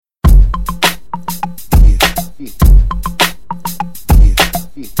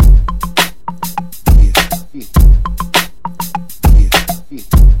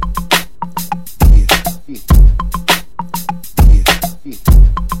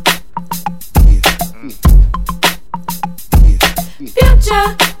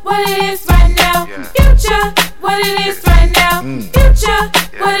Future, what it is right now. Future, what it is right now. Future,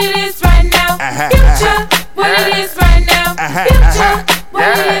 what it is right now. Future, what it is right now. Future, what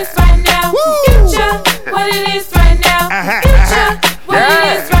it is right now. Future, what it is right now. Future, what it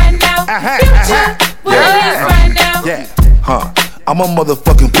is right now. Future, what it is right now. Yeah, I'm a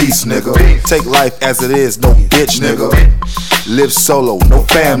motherfucking beast, nigga. Take life as it is, no bitch, nigga. Live solo, no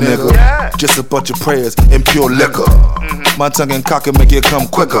fam, nigga. Just a bunch of prayers and pure liquor. My tongue and cock can make it come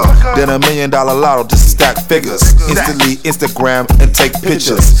quicker than $1 million lotto to stack figures. Instantly Instagram and take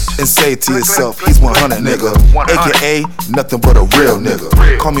pictures and say to yourself, he's 100, nigga. AKA nothing but a real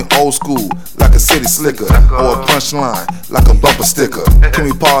nigga. Call me old school, like a city slicker, or a punchline, like a bumper sticker. Can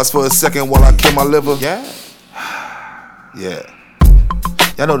we pause for a second while I kill my liver? Yeah.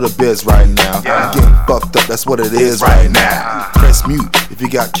 Y'all know the biz right now. I'm getting fucked up, that's what it is right now. Press mute if you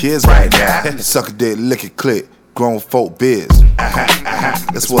got kids right now. Suck a dick, lick it, click. Grown folk biz.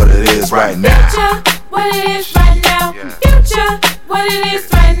 That's what it is right now. Future, what it is right now. Future, what it is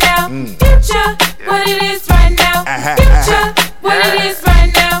right now. Future, what it is right now. Future, what it is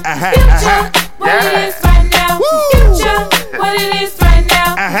right now. Future, what it is right now. Future, what it is right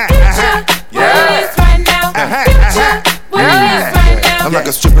now. Future, what it is right now. Future, what it is right now. I'm like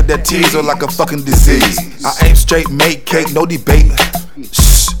a stripper that tease or like a fucking disease. I aim straight, make cake, no debate.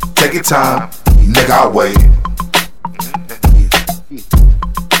 Shh, take your time, nigga, I'll wait.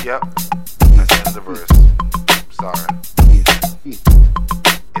 Yep, that's the end of the verse. Sorry.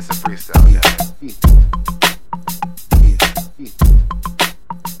 It's a freestyle,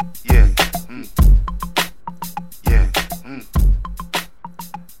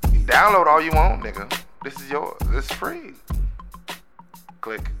 Download all you want, nigga. This is yours. It's free.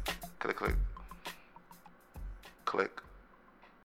 Click.